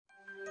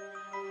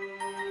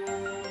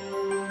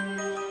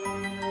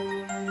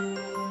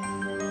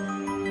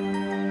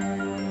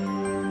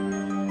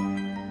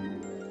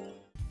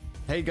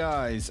Hey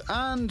guys,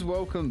 and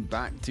welcome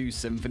back to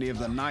Symphony of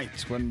the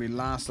Night. When we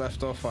last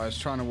left off, I was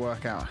trying to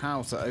work out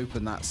how to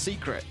open that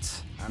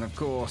secret. And of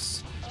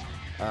course,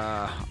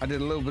 I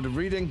did a little bit of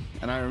reading,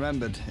 and I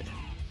remembered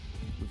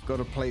we've got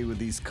to play with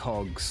these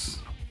cogs,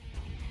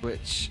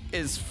 which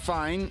is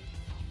fine.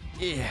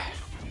 Yeah,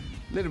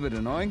 a little bit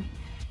annoying.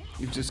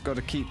 You've just got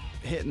to keep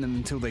hitting them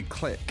until they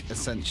click,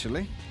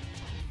 essentially,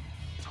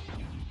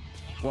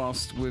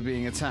 whilst we're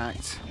being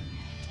attacked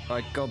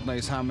by God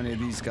knows how many of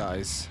these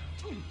guys.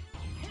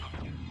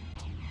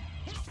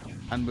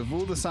 And with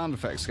all the sound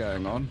effects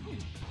going on,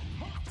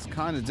 it's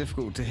kind of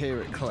difficult to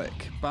hear it click,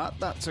 but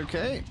that's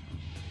okay.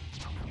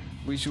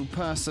 We shall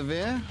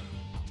persevere.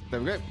 There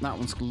we go. That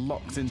one's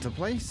locked into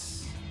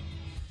place.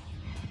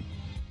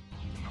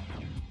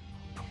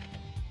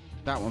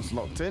 That one's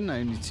locked in.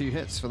 Only 2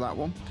 hits for that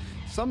one.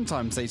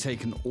 Sometimes they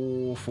take an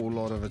awful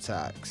lot of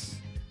attacks,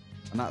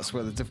 and that's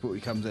where the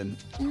difficulty comes in.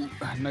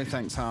 No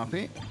thanks,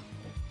 Harpy.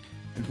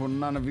 And for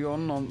none of your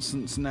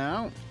nonsense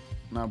now.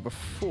 Now,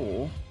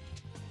 before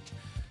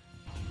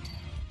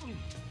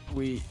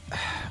we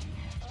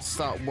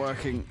start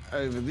working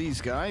over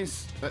these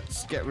guys,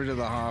 let's get rid of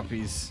the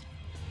harpies,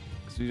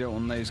 because we don't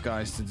want those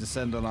guys to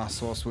descend on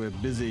us whilst we're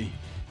busy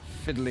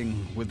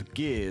fiddling with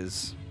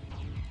gears.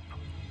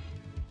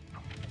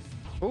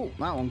 Oh,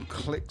 that one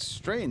clicks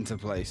straight into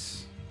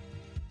place.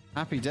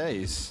 Happy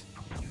days.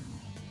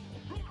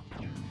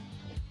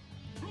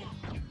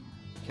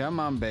 Come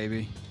on,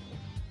 baby.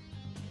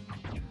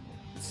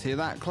 Let's hear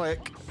that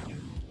click.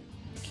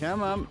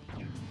 Come on.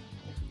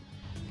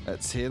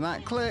 Let's hear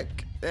that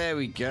click. There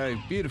we go.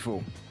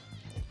 Beautiful.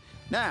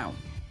 Now,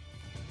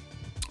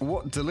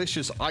 what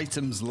delicious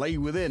items lay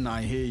within,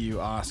 I hear you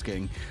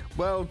asking?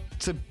 Well,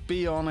 to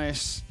be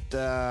honest,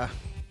 not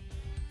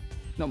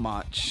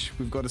much.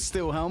 We've got a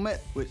steel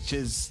helmet, which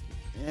is,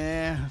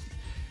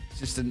 it's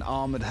just an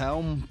armored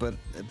helm, but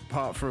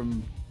apart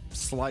from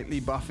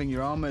slightly buffing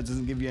your armor, it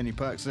doesn't give you any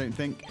perks, I don't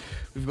think.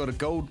 We've got a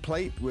gold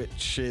plate,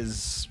 which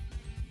is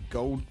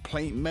gold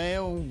plate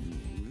mail.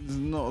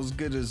 Not as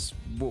good as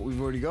what we've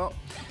already got.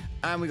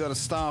 And we got a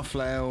star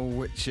flail,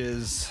 which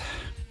is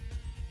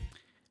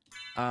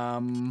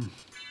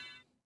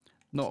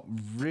not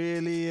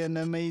really an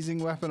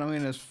amazing weapon. I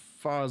mean, as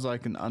far as I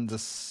can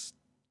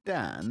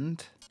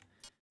understand,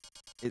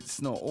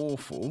 it's not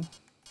awful.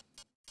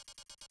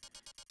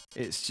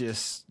 It's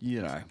just,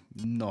 you know,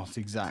 not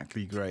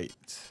exactly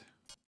great.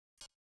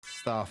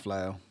 Star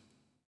flail.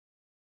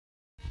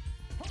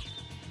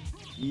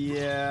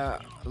 Yeah,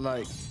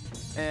 like,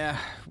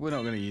 we're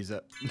not going to use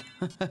it.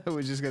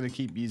 We're just going to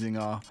keep using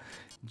our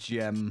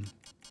gem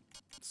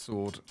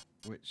sword,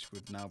 which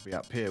would now be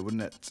up here,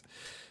 wouldn't it?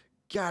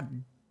 God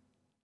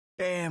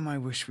damn, I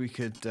wish we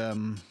could,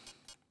 I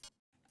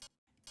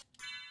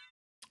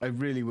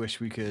really wish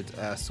we could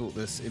sort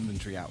this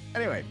inventory out.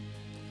 Anyway,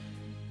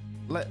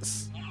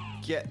 let's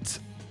get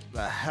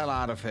the hell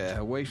out of here,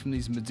 away from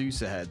these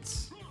Medusa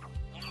heads.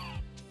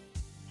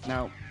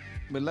 Now,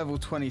 we're level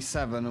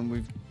 27 and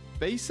we've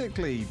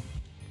basically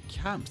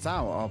capped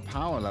out our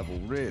power level,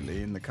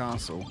 really, in the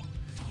castle.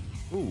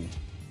 Ooh.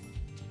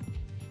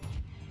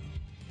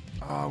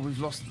 Oh, we've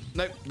lost...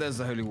 Nope, there's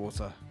the holy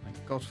water.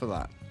 Thank God for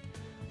that.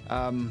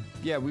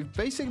 Yeah, we've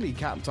basically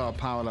capped our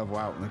power level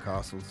out in the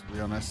castle, to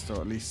be honest,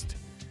 or at least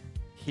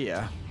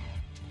here.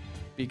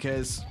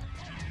 Because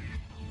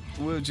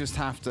we'll just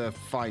have to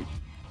fight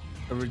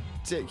a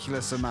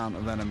ridiculous amount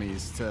of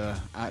enemies to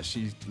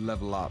actually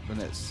level up,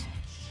 and it's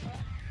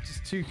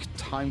just too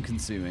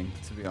time-consuming,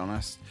 to be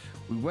honest.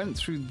 We went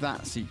through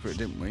that secret,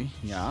 didn't we?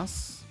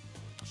 Yes.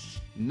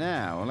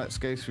 Now, let's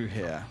go through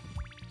here.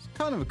 It's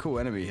kind of a cool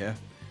enemy here.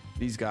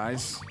 These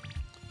guys.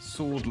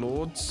 Sword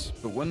lords.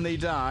 But when they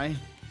die,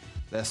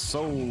 their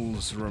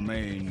souls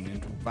remain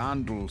into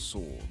vandal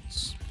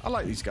swords. I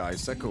like these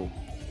guys. They're cool.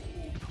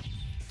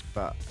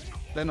 But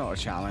they're not a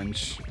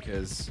challenge,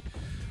 because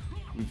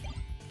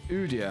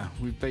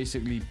we've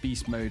basically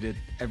beast moded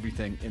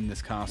everything in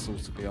this castle,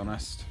 to be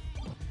honest.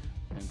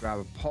 And grab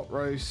a pot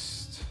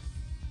roast.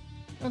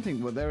 I don't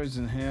think what there is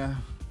in here.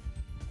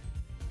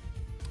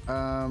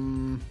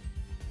 The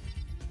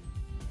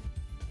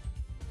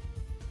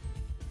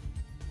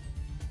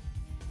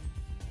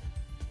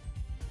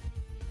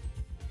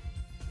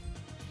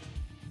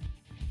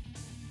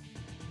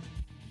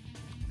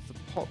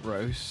pot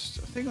roast.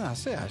 I think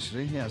that's it,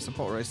 actually. Yeah, it's the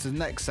pot roast. The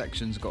next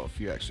section's got a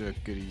few extra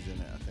goodies in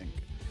it, I think.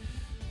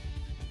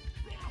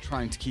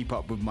 Trying to keep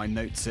up with my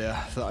notes here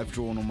that I've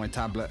drawn on my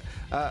tablet.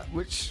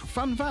 Which,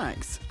 fun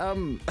fact,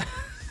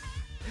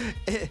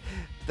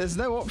 there's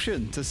no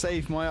option to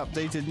save my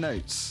updated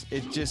notes.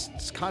 It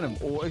just kind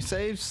of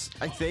auto-saves,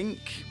 I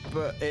think,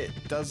 but it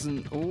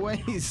doesn't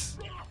always.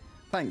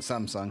 Thanks,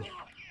 Samsung.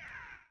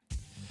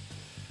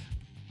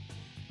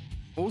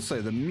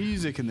 Also, the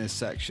music in this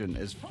section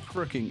is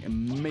freaking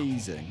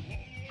amazing.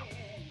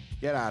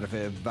 Get out of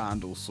here,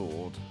 Vandal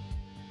Sword.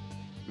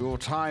 Your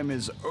time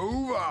is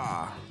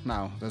over!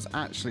 Now, there's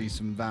actually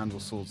some Vandal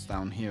Swords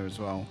down here as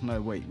well.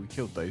 No, wait, we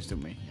killed those,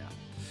 didn't we? Yeah.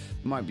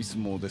 There might be some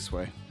more this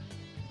way.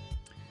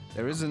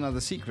 There is another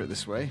secret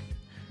this way.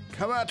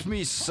 Come at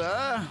me,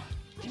 sir.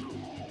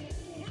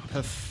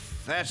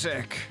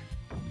 Pathetic.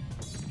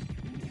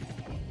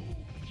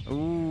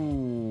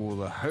 Ooh,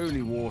 the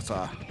holy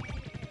water.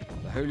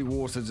 The holy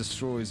water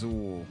destroys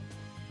all.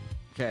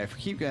 Okay, if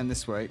we keep going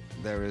this way,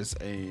 there is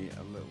a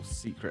little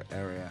secret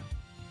area.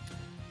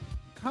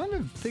 Kind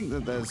of think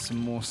that there's some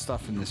more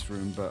stuff in this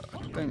room, but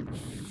I don't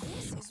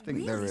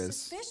think there is.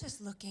 Suspicious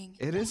looking.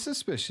 It is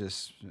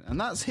suspicious, and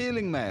that's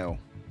healing mail.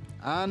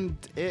 And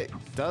it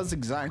does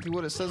exactly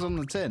what it says on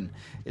the tin.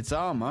 It's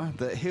armor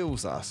that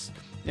heals us.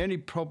 The only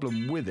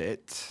problem with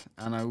it,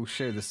 and I will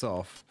show this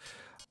off,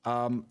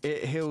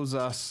 it heals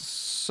us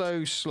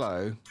so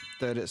slow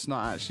that it's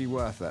not actually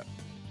worth it.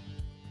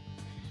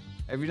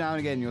 Every now and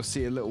again you'll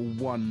see a little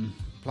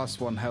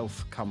 +1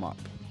 health come up.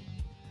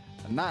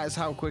 And that is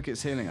how quick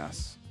it's healing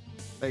us.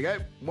 There you go,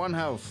 1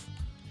 health.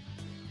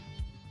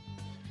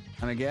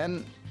 And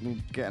again, we'll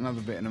get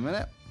another bit in a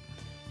minute.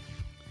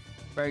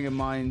 Bearing in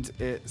mind,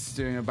 it's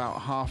doing about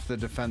half the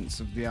defense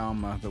of the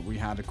armor that we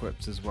had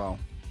equipped as well.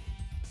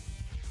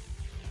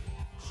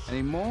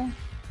 Any more?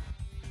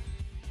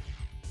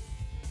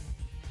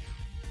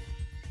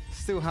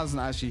 Still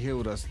hasn't actually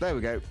healed us. There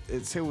we go.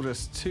 It's healed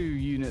us 2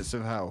 units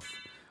of health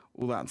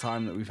all that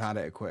time that we've had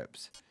it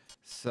equipped.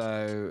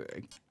 So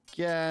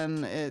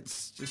again,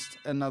 it's just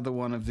another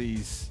one of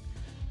these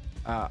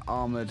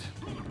armored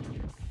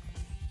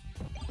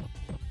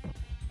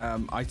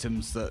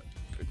items that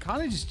are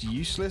kind of just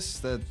useless.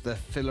 They're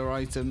filler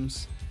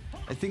items.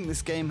 I think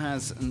this game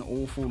has an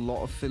awful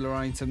lot of filler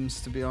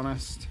items, to be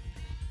honest.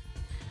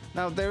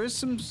 Now, there is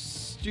some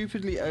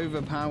stupidly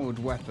overpowered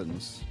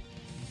weapons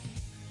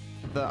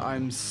that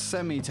I'm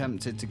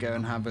semi-tempted to go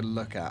and have a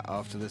look at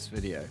after this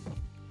video,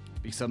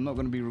 because I'm not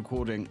going to be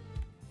recording.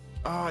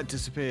 Oh, it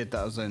disappeared.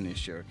 That was only a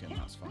shuriken.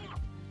 That's fine.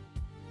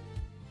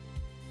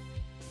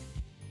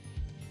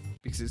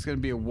 Because it's going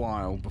to be a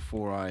while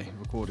before I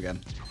record again.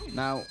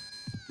 Now,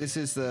 this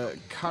is the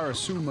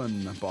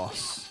Karasuman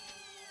boss.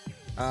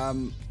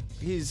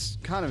 He's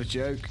kind of a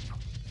joke.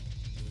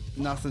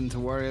 Nothing to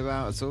worry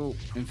about at all.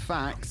 In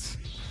fact,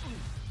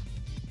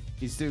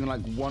 he's doing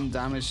like 1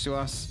 damage to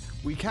us.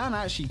 We can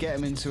actually get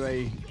him into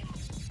a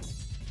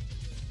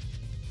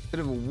bit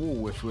of a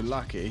wall if we're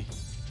lucky.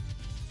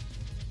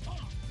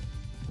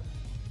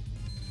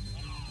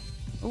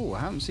 Oh, I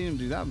haven't seen him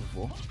do that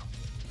before.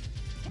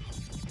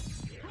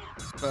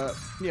 But,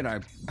 you know,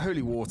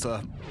 holy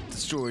water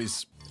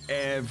destroys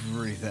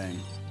everything.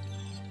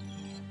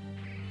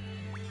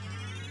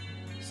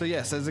 So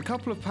yes, there's a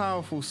couple of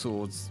powerful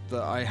swords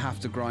that I have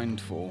to grind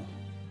for.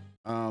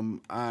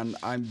 And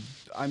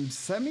I'm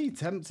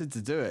semi-tempted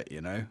to do it, you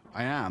know.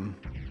 I am.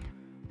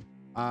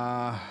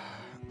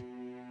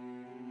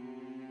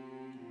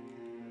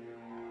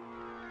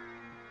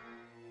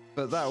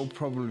 But that will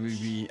probably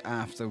be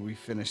after we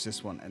finish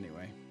this one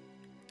anyway.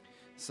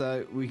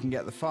 So we can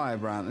get the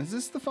firebrand. Is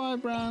this the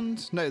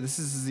firebrand? No, this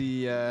is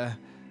the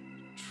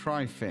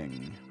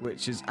Trifing,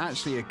 which is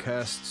actually a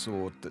cursed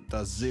sword that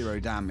does 0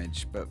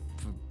 damage, but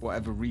for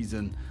whatever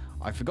reason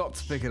I forgot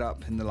to pick it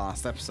up in the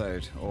last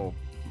episode, or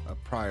a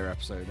prior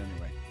episode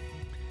anyway.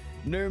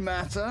 No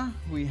matter,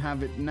 we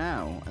have it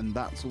now, and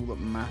that's all that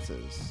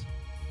matters.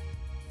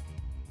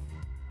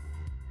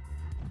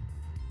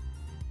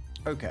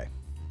 Okay.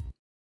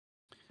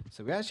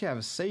 So we actually have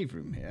a save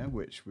room here,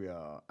 which we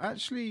are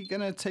actually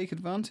going to take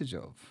advantage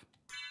of.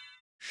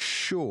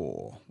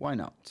 Sure, why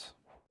not?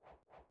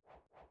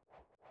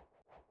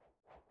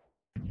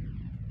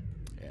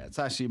 Yeah, it's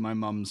actually my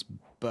mum's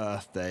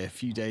birthday a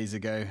few days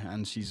ago,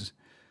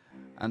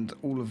 and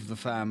all of the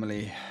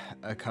family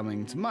are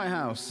coming to my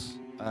house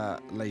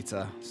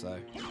later, so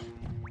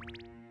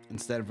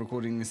instead of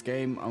recording this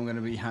game, I'm going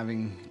to be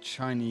having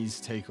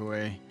Chinese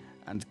takeaway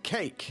and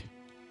cake,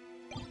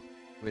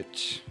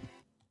 which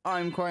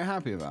I'm quite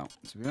happy about,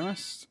 to be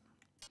honest.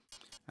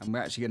 And we're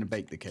actually going to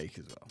bake the cake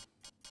as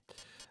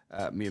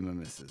well. Me and my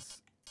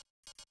missus.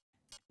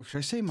 Or should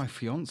I say my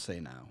fiance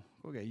now?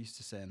 I'll get used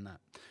to saying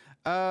that.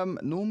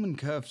 Norman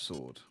curved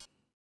sword.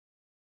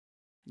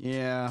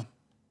 Yeah,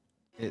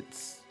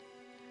 it's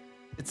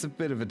a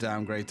bit of a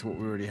downgrade to what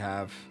we already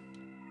have.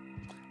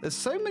 There's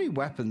so many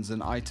weapons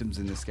and items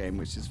in this game,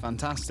 which is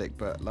fantastic,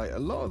 but like a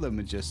lot of them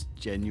are just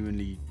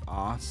genuinely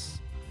arse,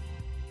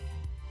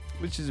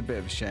 which is a bit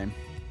of a shame.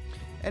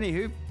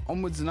 Anywho,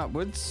 onwards and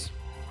upwards.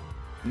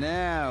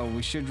 Now,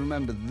 we should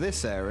remember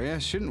this area,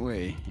 shouldn't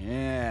we?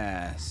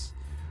 Yes.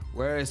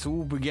 Where it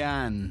all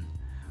began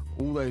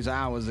all those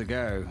hours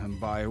ago. And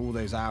by all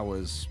those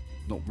hours,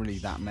 not really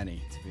that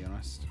many, to be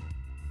honest.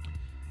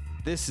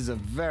 This is a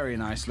very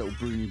nice little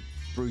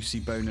Brucey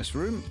bonus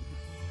room.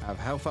 Have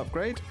health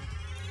upgrade.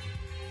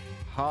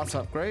 Heart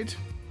upgrade.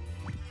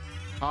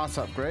 Heart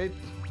upgrade.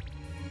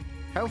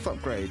 Health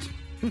upgrade.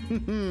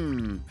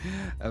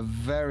 A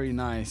very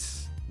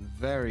nice...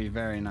 very,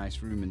 very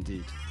nice room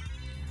indeed.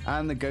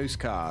 And the ghost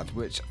card,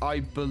 which I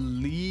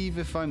believe,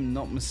 if I'm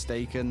not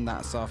mistaken,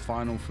 that's our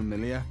final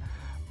familiar.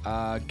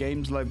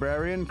 Games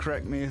Librarian,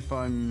 correct me if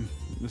I'm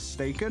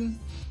mistaken,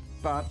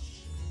 but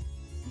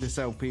this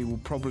LP will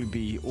probably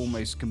be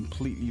almost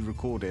completely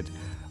recorded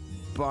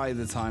by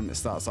the time it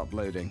starts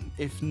uploading,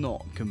 if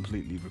not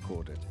completely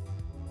recorded.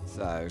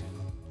 So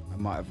I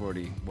might have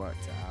already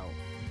worked it out.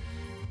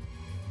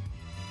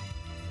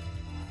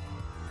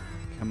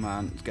 Come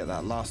on, let's get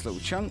that last little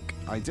chunk.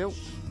 Ideal.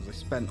 I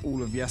spent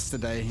all of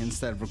yesterday,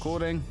 instead of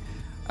recording,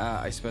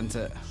 I spent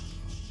it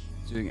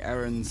doing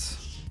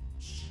errands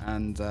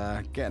and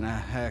getting a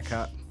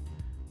haircut,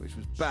 which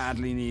was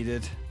badly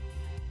needed,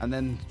 and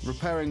then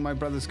repairing my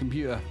brother's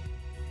computer.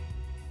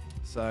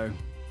 So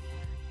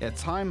yeah,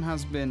 time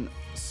has been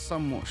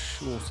somewhat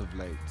short of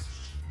late.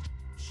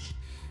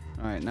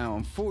 Alright, now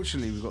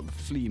unfortunately we've got the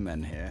flea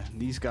men here.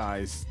 These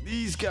guys,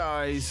 they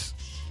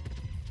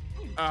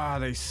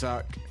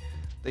suck.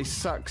 They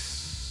suck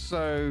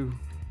so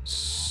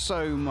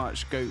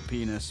much goat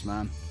penis,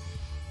 man.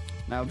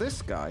 Now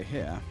this guy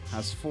here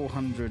has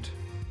 400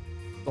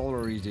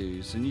 dollary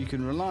dues, and you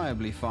can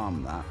reliably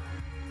farm that.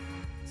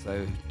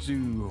 So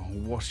do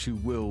what you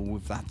will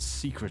with that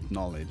secret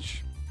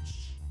knowledge.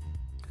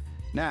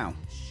 Now,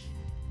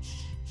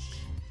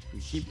 we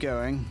keep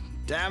going.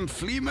 Damn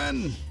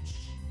fleamen!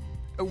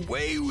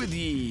 Away with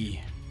ye!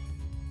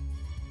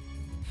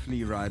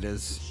 Flea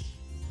riders.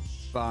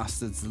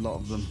 Bastards, a lot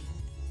of them.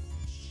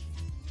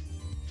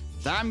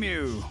 Damn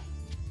you!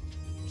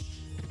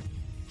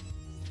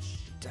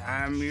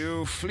 Damn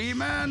you,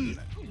 fleamen!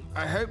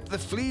 I hope the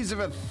fleas of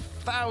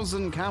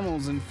 1,000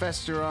 camels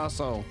infest your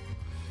arsehole.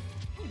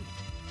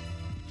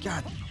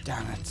 God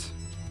damn it.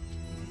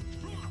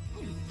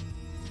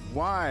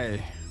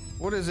 Why?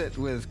 What is it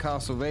with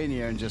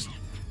Castlevania and just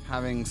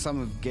having some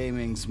of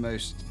gaming's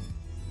most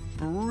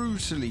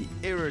brutally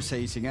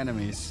irritating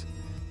enemies?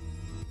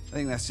 I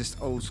think that's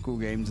just old school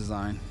game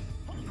design.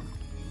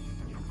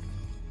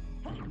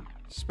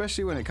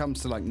 Especially when it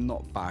comes to like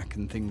knockback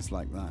and things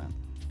like that.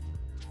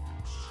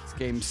 This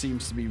game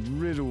seems to be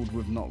riddled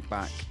with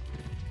knockback,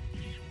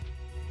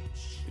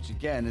 which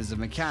again is a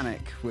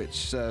mechanic which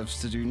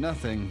serves to do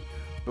nothing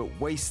but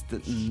waste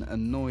and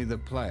annoy the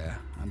player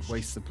and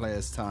waste the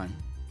player's time.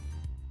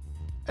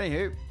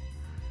 Anywho.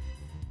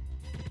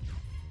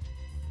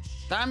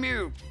 Damn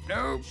you!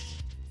 No!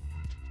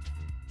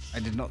 I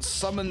did not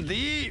summon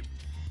thee!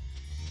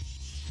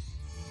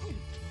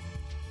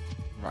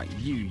 Right,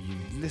 you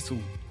little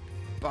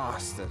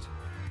bastard.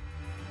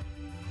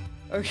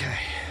 Okay.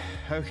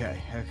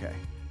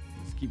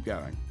 Let's keep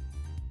going.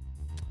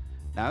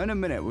 Now, in a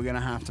minute, we're going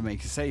to have to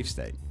make a save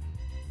state.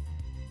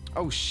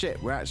 Oh,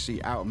 shit. We're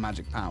actually out of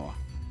magic power.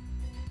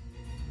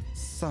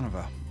 Son of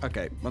a...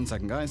 Okay, 1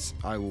 second, guys.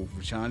 I will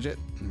recharge it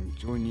and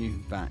join you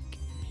back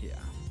here.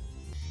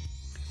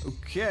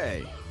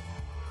 Okay.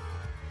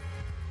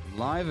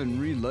 Live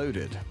and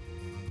reloaded.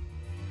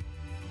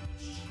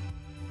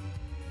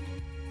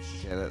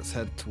 Okay, let's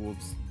head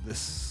towards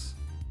this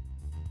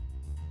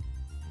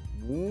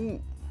wall.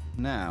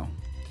 Now,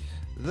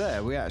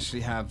 there we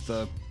actually have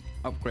the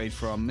upgrade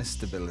for our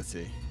mist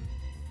ability.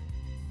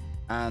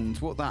 And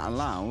what that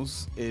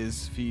allows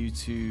is for you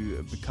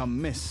to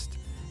become mist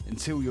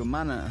until your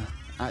mana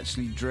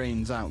actually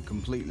drains out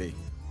completely.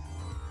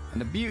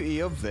 And the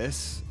beauty of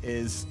this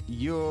is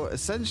you're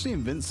essentially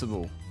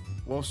invincible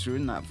whilst you're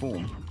in that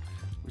form,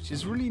 which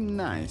is really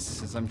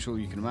nice, as I'm sure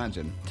you can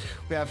imagine.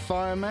 We have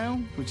Fire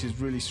Mail, which is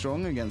really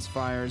strong against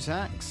fire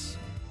attacks.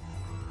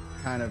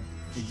 Kind of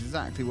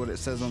exactly what it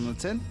says on the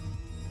tin.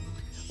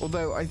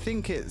 Although I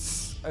think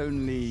it's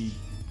only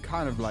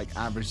kind of like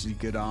averagely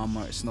good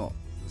armor. It's not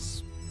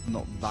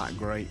that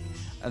great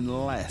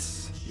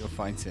unless you're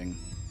fighting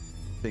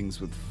things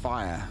with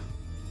fire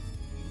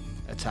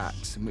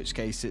attacks, in which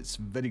case it's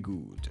very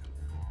good.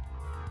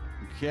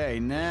 Okay,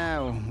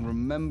 now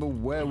remember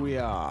where we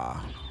are.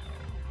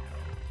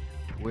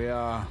 We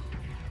are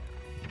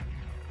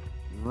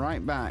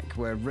right back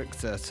where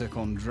Richter took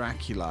on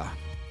Dracula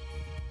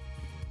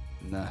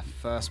in the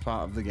first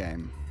part of the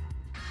game.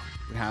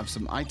 We have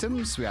some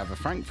items. We have a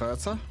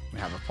Frankfurter, we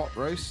have a pot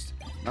roast,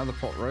 another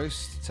pot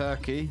roast,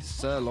 turkey,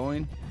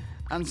 sirloin,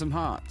 and some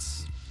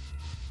hearts.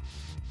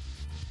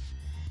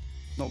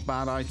 Not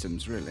bad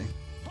items, really.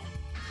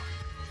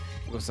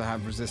 We also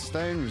have resist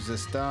stone,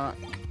 resist dark,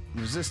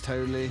 resist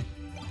holy,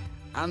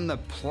 and the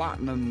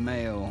platinum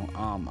mail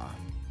armor,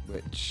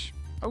 which,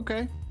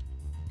 okay.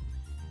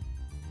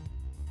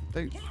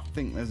 Don't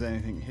think there's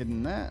anything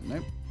hidden there.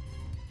 Nope.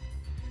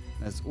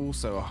 There's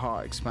also a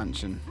heart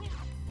expansion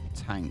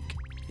tank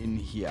in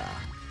here.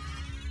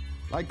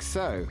 Like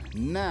so.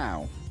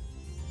 Now,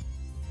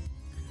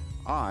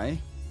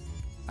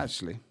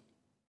 let's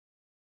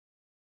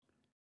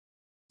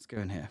go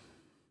in here.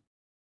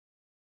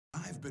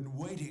 I've been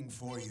waiting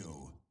for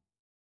you.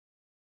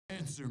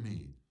 Answer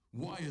me.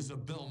 Why is a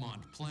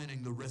Belmont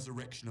planning the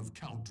resurrection of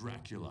Count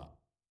Dracula?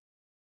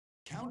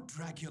 Count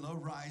Dracula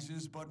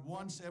rises but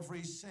once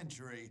every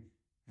century,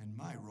 and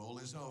my role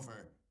is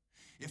over.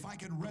 If I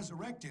can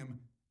resurrect him,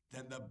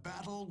 then the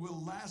battle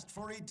will last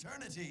for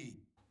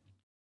eternity.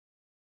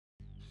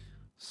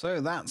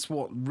 So that's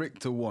what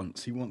Richter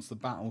wants. He wants the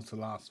battle to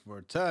last for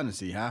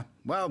eternity, huh?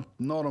 Well,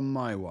 not on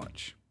my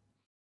watch.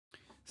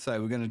 So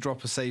we're going to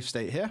drop a save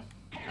state here.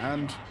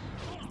 And,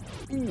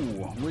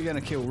 ooh, we're going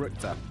to kill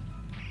Richter.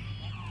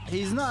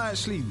 He's not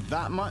actually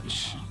that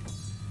much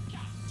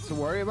to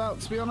worry about,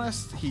 to be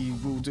honest. He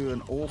will do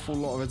an awful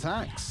lot of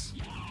attacks,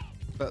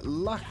 but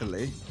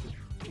luckily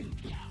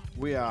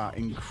we are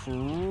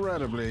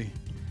incredibly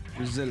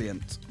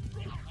resilient,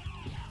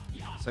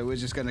 so we're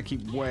just going to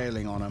keep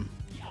wailing on him.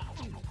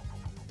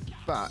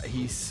 But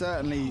he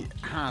certainly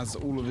has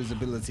all of his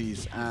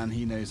abilities and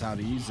he knows how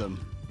to use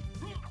them.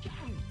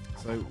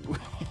 So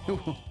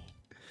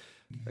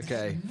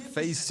okay,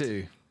 phase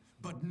 2.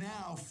 But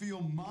now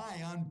feel my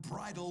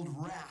unbridled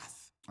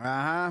wrath.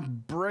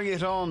 Bring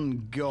it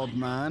on,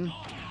 Godman.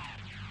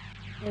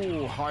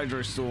 Oh,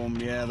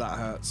 Hydrostorm, yeah, that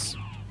hurts.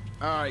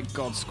 Alright,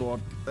 God Squad,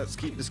 let's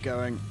keep this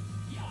going.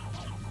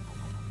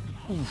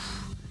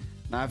 Oof.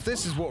 Now, if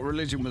this is what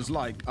religion was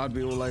like, I'd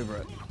be all over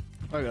it.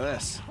 Look at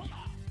this.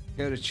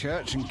 Go to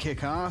church and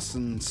kick ass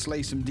and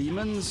slay some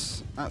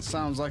demons? That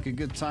sounds like a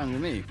good time to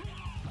me.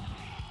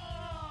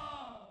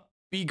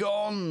 Be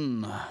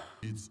gone!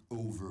 It's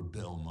over,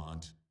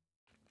 Belmont.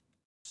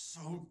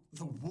 So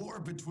the war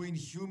between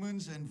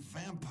humans and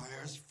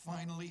vampires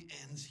finally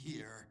ends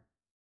here.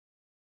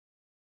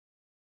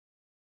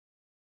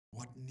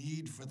 What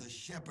need for the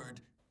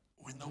shepherd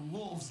when the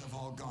wolves have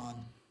all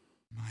gone?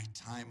 My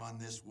time on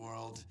this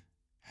world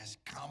has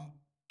come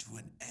to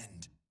an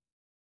end.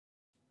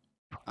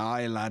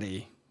 Aye,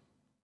 laddie.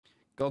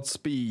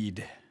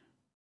 Godspeed.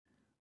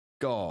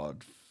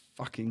 God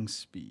fucking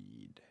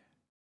speed.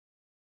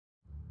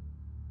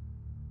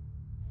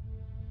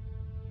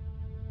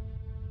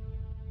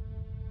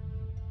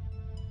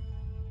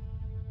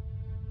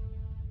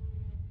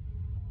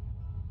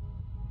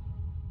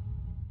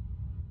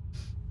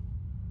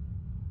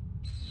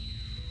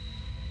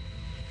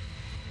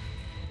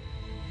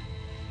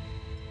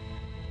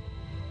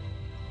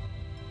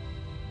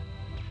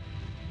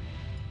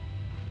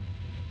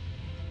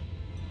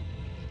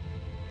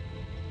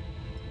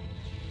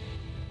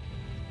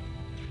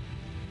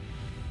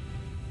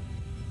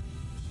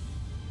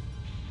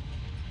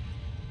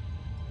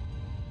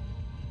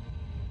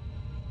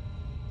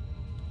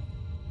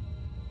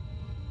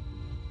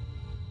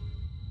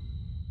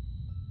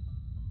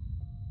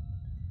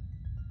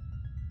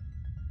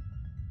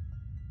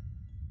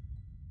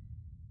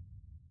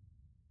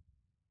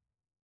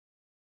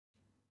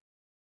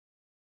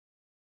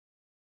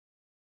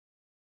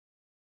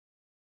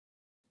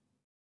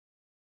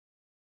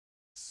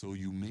 So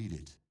you made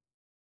it.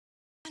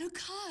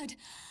 Alucard,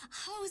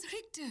 how is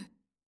Richter?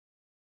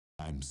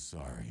 I'm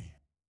sorry.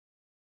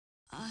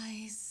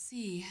 I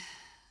see.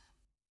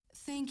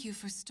 Thank you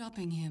for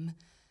stopping him.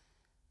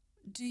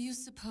 Do you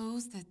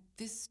suppose that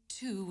this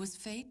too was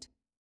fate?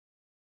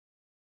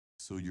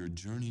 So your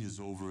journey is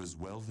over as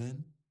well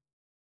then?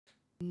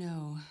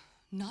 No,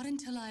 not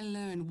until I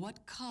learn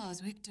what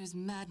caused Richter's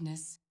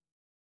madness.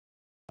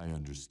 I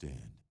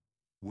understand.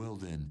 Well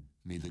then,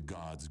 may the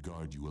gods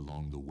guard you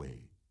along the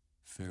way.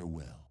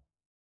 Farewell.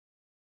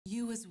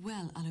 You as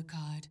well,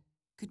 Alucard.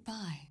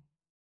 Goodbye.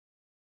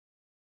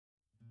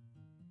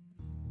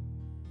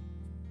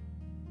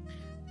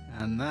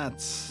 And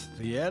that's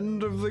the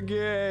end of the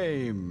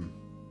game.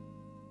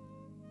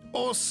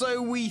 Or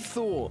so we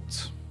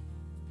thought.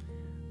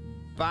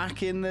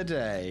 Back in the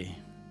day.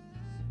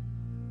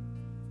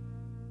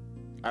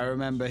 I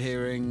remember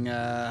hearing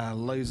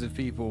loads of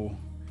people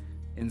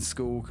in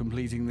school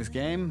completing this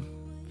game,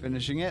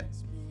 finishing it,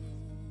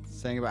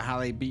 saying about how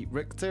they beat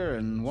Richter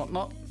and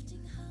whatnot.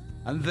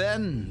 And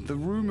then the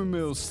rumor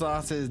mill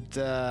started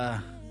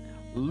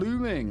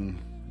looming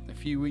a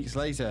few weeks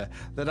later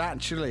that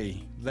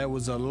actually there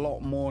was a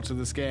lot more to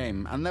this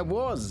game. And there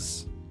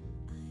was.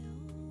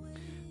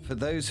 For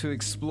those who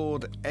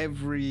explored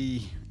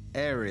every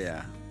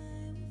area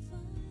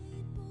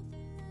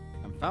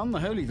and found the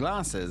holy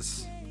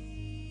glasses,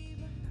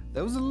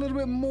 there was a little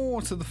bit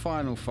more to the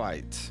final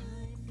fight.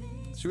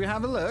 Should we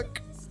have a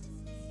look?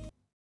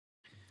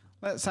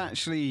 Let's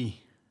actually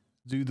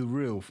do the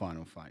real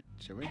final fight,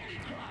 shall we?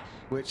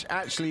 Which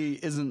actually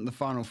isn't the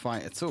final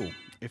fight at all.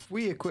 If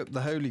we equip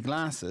the holy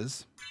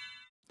glasses,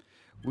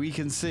 we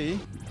can see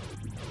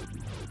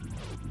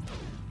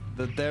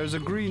that there's a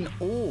green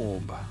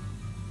orb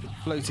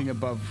floating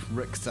above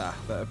Richter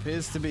that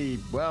appears to be,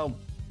 well,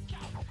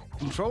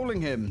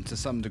 controlling him to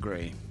some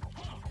degree.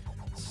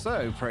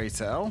 So, pray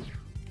tell,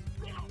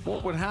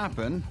 what would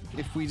happen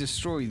if we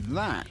destroy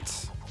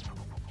that?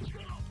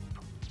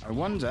 I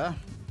wonder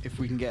if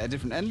we can get a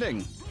different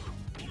ending.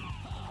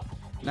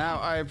 Now,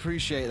 I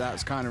appreciate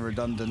that's kind of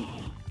redundant,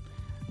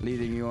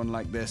 leading you on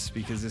like this,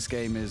 because this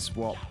game is,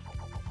 what,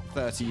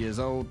 30 years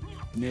old,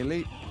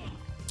 nearly?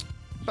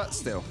 But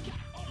still,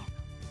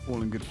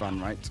 all in good fun,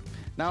 right?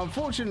 Now,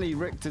 unfortunately,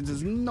 Richter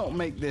does not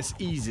make this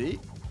easy.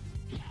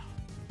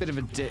 Bit of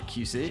a dick,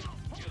 you see.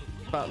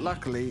 But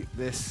luckily,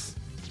 this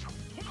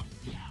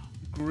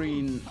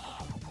green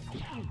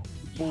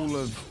ball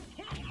of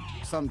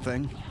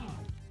something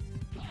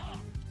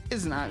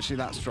isn't actually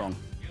that strong.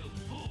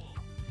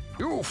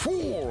 You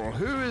fool!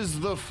 Who is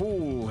the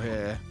fool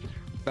here,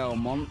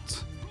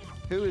 Belmont?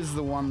 Who is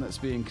the one that's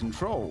being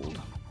controlled?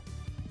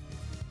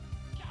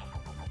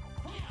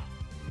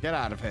 Get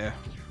out of here.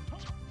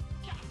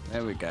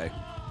 There we go.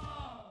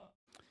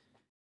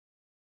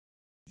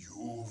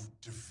 You've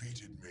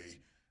defeated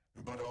me,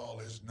 but all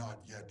is not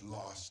yet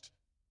lost.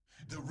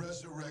 The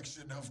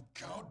resurrection of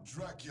Count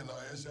Dracula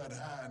is at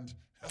hand.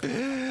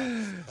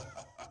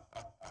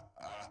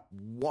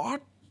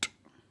 What?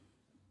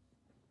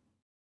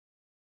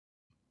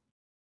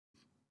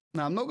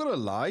 Now, I'm not going to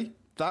lie.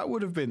 That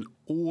would have been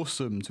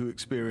awesome to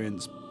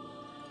experience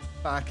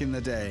back in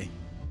the day.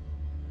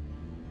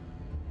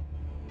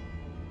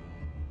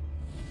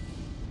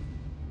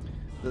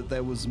 That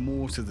there was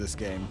more to this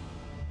game.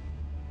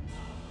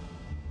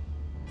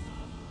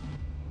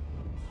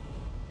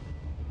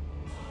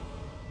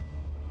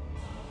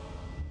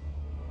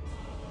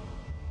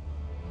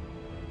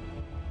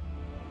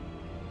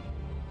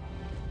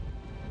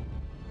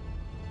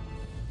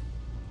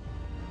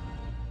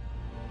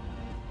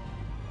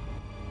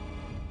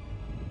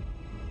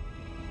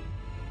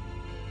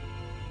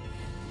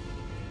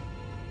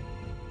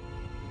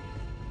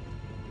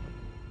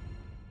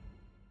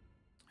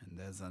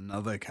 There's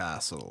another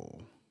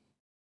castle.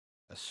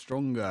 A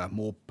stronger,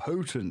 more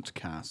potent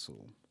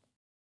castle.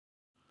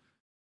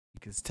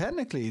 Because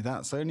technically,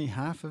 that's only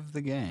half of the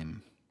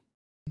game.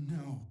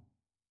 No.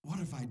 What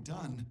have I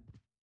done?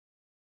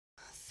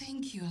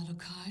 Thank you,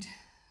 Alucard,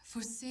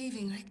 for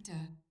saving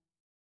Richter.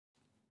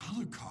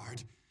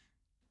 Alucard?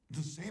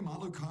 The same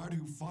Alucard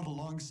who fought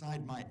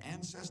alongside my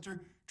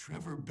ancestor,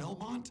 Trevor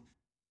Belmont?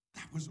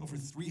 That was over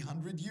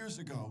 300 years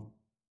ago.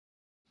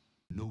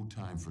 No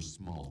time for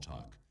small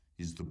talk.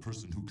 Is the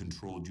person who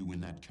controlled you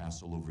in that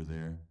castle over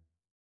there?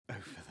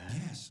 Over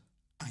there? Yes,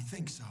 I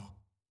think so.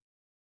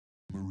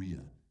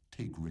 Maria,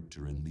 take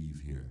Richter and leave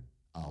here.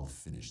 I'll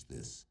finish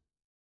this.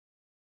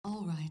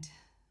 All right.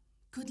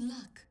 Good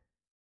luck.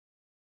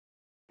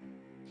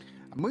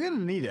 And we're going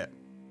to need it.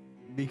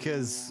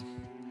 Because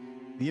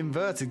the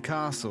inverted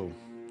castle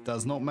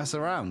does not mess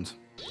around.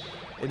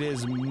 It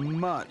is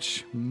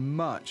much,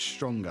 much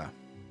stronger.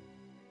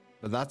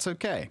 But that's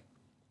okay.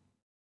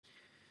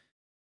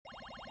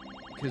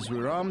 Because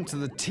we're armed to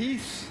the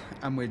teeth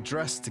and we're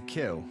dressed to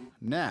kill.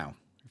 Now,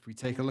 if we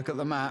take a look at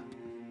the map,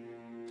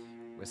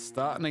 we're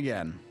starting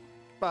again.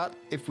 But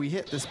if we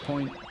hit this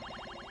point,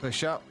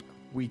 push up,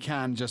 we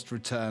can just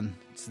return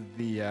to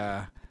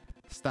the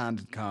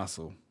standard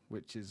castle,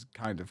 which is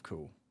kind of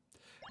cool.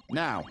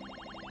 Now,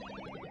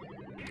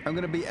 I'm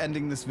going to be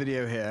ending this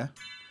video here.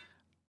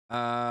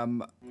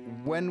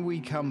 When we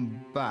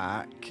come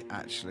back,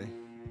 actually,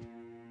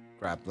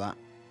 grab that.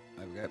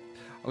 There we go.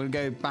 I'm going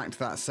to go back to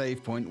that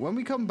save point. When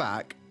we come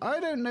back, I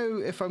don't know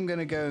if I'm going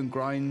to go and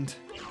grind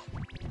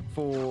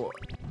for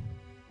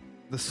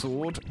the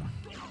sword.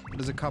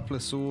 There's a couple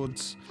of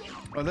swords.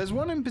 Well, there's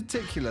one in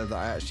particular that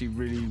I actually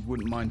really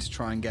wouldn't mind to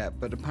try and get,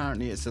 but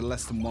apparently it's a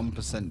less than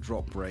 1%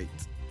 drop rate.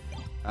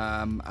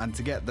 And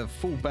to get the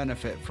full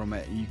benefit from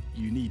it,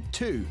 you need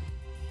 2.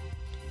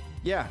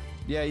 Yeah,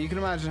 you can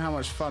imagine how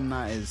much fun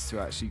that is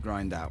to actually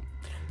grind out.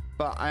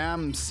 But I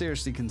am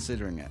seriously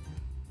considering it.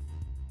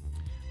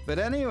 But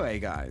anyway,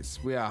 guys,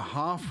 we are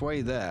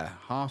halfway there,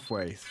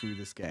 halfway through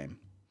this game.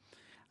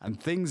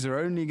 And things are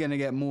only going to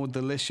get more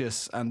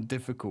delicious and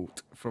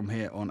difficult from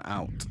here on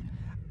out.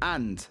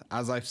 And,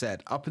 as I've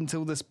said, up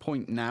until this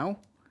point now,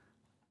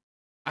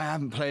 I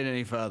haven't played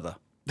any further.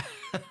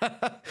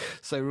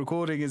 So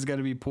recording is going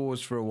to be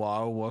paused for a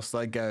while whilst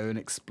I go and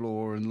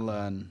explore and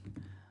learn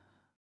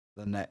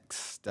the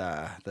next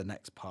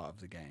part of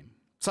the game.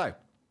 So,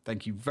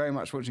 thank you very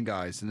much for watching,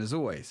 guys. And as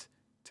always,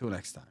 till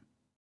next time.